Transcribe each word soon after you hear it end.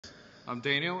I'm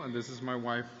Daniel, and this is my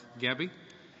wife, Gaby.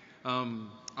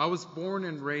 I was born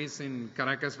and raised in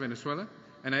Caracas, Venezuela,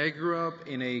 and I grew up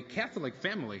in a Catholic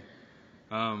family.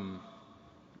 I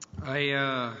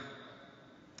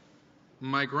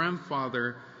My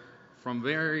grandfather, from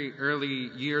very early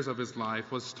years of his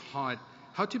life, was taught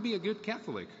how to be a good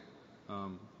Catholic,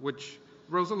 which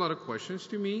rose a lot of questions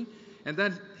to me, and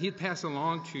then he passed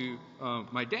along to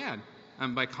my dad,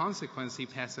 and by consequence, he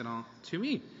passed it on to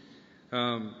me.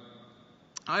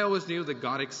 I always knew that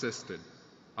God existed.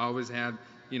 I always had,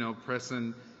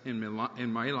 present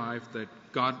in my life that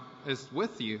God is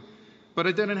with you, but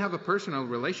I didn't have a personal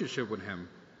relationship with Him.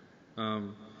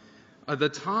 At the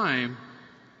time,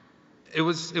 it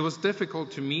was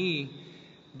difficult to me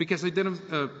because I didn't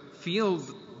feel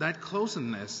that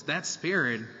closeness, that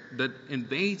spirit that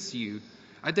invades you.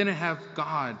 I didn't have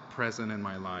God present in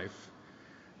my life.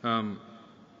 One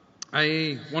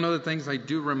of the things I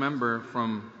do remember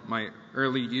from my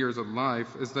early years of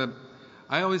life is that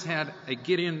I always had a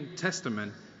Gideon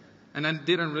Testament, and I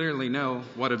didn't really know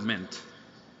what it meant.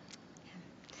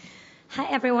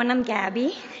 Hi everyone, I'm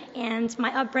Gaby, and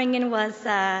my upbringing was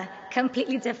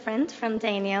completely different from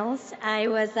Daniel's. I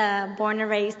was born and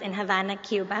raised in Havana,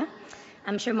 Cuba.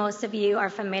 I'm sure most of you are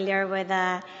familiar with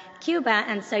Cuba,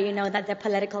 and so you know that the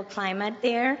political climate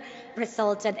there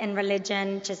resulted in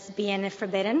religion just being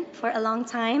forbidden for a long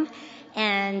time.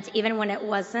 And even when it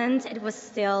wasn't, it was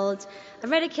still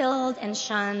ridiculed and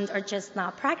shunned or just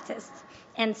not practiced.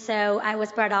 And so I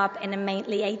was brought up in a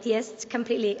mainly atheist,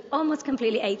 almost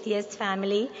completely atheist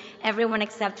family, everyone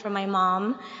except for my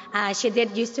mom. She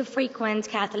used to frequent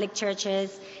Catholic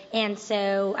churches, and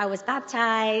so I was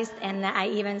baptized, and I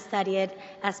even studied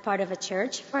as part of a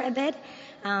church for a bit.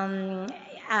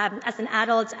 As an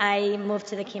adult, I moved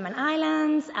to the Cayman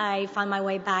Islands. I found my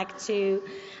way back to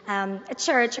a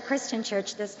Christian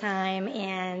church this time,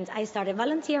 and I started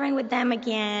volunteering with them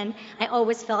again. I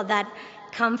always felt that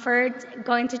comfort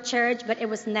going to church, but it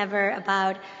was never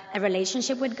about a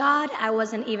relationship with God. I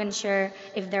wasn't even sure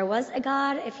if there was a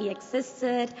God, if He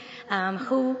existed,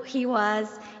 who He was,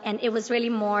 and it was really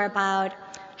more about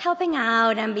helping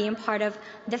out and being part of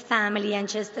the family and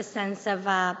just a sense of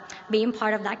being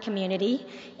part of that community.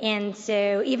 And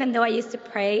so even though I used to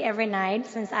pray every night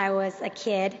since I was a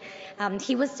kid,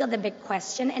 He was still the big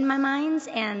question in my mind,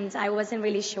 and I wasn't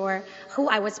really sure who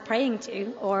I was praying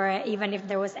to or even if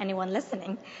there was anyone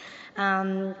listening.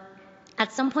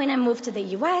 At some point I moved to the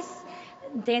U.S.,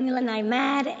 Daniel and I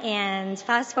met, and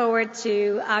fast forward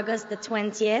to August the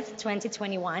 20th,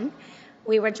 2021.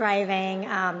 We were driving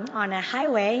on a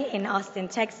highway in Austin,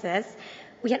 Texas.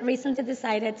 We had recently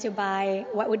decided to buy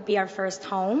what would be our first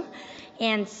home.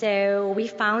 And so we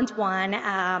found one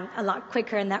a lot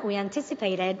quicker than we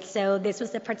anticipated. So this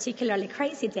was a particularly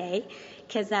crazy day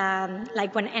because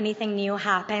like when anything new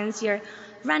happens, you're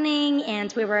running,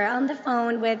 and we were on the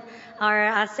phone with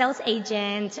our sales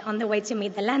agent on the way to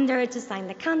meet the lender to sign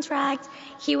the contract.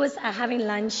 He was having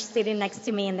lunch sitting next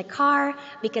to me in the car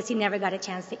because he never got a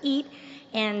chance to eat.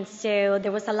 And so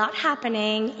there was a lot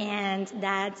happening, and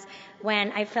that's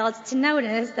when I failed to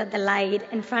notice that the light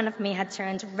in front of me had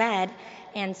turned red,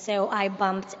 and so I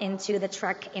bumped into the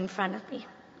truck in front of me.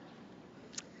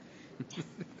 Yes.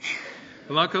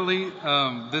 Luckily,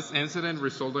 this incident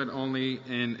resulted only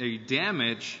in a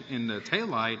damage in the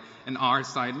taillight and our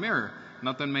side mirror.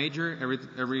 Nothing major,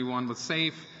 everyone was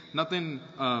safe. Nothing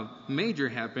major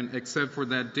happened except for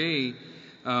that day.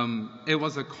 It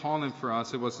was a calling for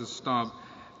us. It was a stop.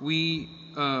 We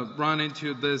run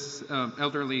into this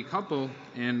elderly couple,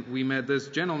 and we met this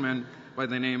gentleman by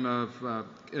the name of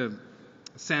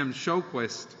Sam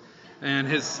Shoquist, and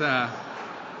his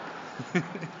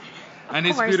and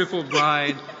his beautiful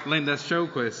bride, Linda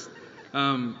Shoquist.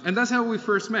 And that's how we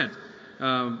first met.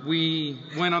 We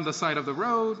went on the side of the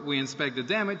road, we inspected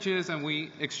damages, and we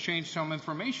exchanged some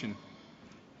information.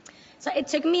 So it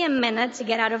took me a minute to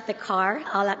get out of the car,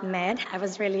 I'll admit. I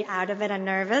was really out of it and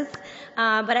nervous.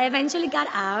 But I eventually got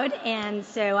out, and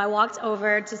so I walked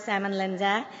over to Sam and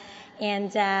Linda,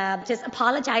 and just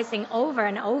apologizing over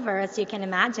and over, as you can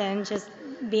imagine, just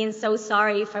being so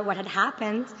sorry for what had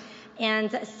happened.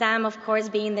 And Sam, of course,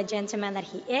 being the gentleman that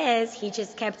he is, he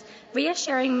just kept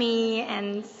reassuring me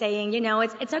and saying,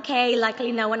 it's okay,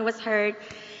 luckily no one was hurt.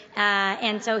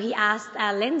 And so he asked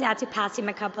Linda to pass him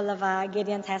a couple of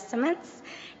Gideon Testaments,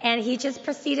 and he just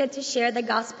proceeded to share the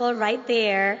gospel right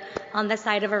there on the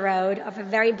side of a road of a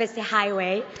very busy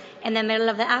highway in the middle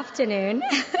of the afternoon.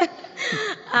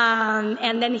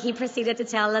 And then he proceeded to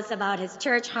tell us about his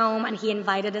church home, and he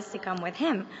invited us to come with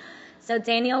him. So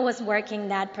Daniel was working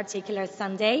that particular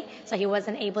Sunday, so he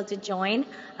wasn't able to join.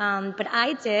 But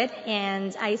I did,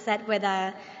 and I sat with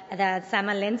Sam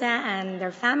and Linda and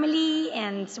their family,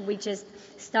 and we just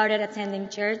started attending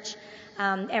church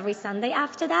every Sunday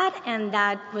after that, and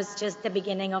that was just the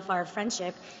beginning of our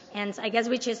friendship. And I guess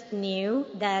we just knew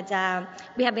that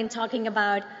we have been talking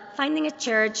about finding a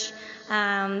church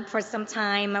for some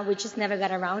time. We just never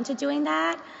got around to doing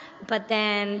that. But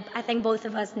then I think both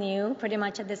of us knew pretty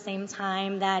much at the same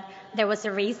time that there was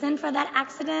a reason for that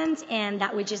accident and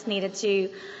that we just needed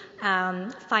to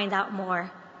find out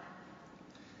more.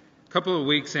 A couple of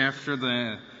weeks after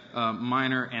the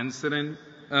minor incident,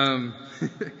 Sam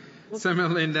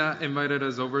and Linda invited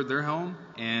us over their home,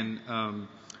 and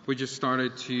we just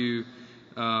started to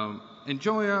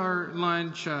enjoy our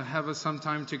lunch, have some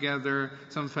time together,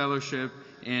 some fellowship,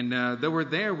 and they were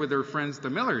there with their friends, the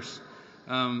Millers.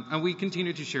 And we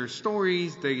continued to share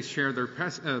stories. They shared their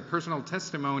personal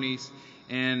testimonies,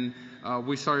 and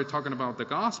we started talking about the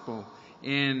gospel.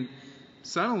 And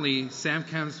suddenly, Sam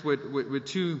comes with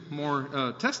two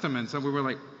more testaments, and we were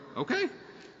like, okay,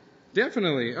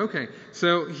 definitely, okay.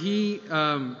 So he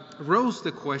rose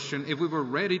the question if we were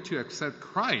ready to accept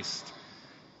Christ,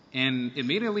 and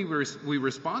immediately we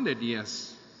responded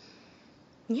yes.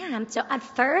 Yeah, so at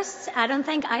first, I don't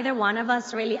think either one of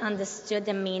us really understood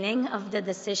the meaning of the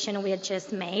decision we had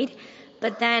just made.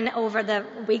 But then over the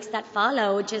weeks that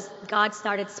followed, just God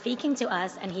started speaking to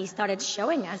us and he started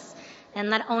showing us. And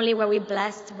not only were we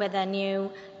blessed with a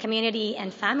new community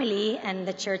and family and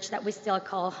the church that we still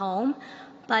call home,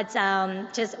 but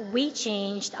just we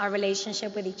changed, our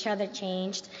relationship with each other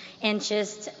changed, and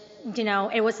just,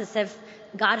 it was as if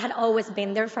God had always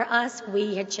been there for us.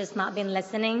 We had just not been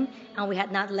listening, and we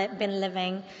had not been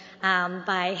living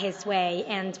by his way.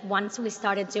 And once we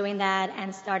started doing that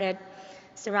and started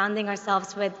surrounding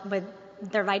ourselves with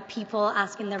the right people,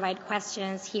 asking the right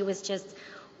questions, he was just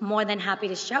more than happy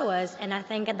to show us. And I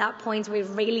think at that point we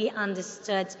really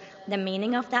understood the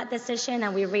meaning of that decision,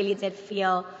 and we really did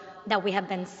feel that we have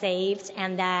been saved,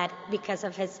 and that because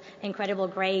of his incredible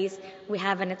grace, we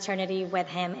have an eternity with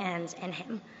him and in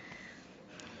him.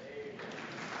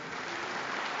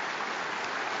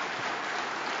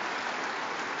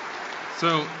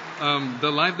 So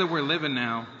the life that we're living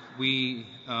now, we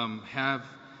have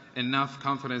enough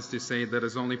confidence to say that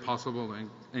it's only possible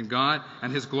in God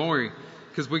and his glory.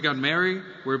 Because we got married,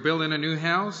 we're building a new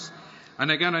house,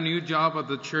 and I got a new job at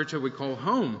the church that we call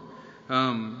home.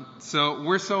 So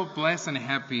we're so blessed and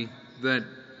happy that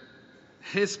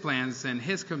his plans and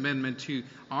his commitment to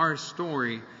our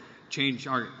story changed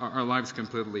our lives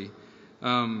completely.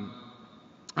 And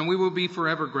we will be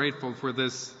forever grateful for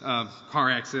this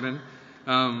car accident.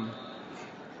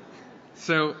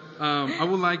 So I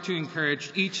would like to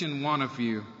encourage each and one of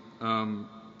you,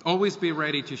 always be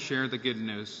ready to share the good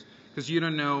news, because you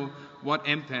don't know what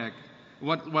impact,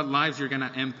 what lives you're going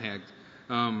to impact.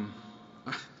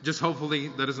 Just hopefully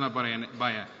that is not by an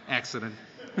accident.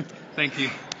 Thank you.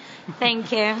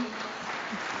 Thank you.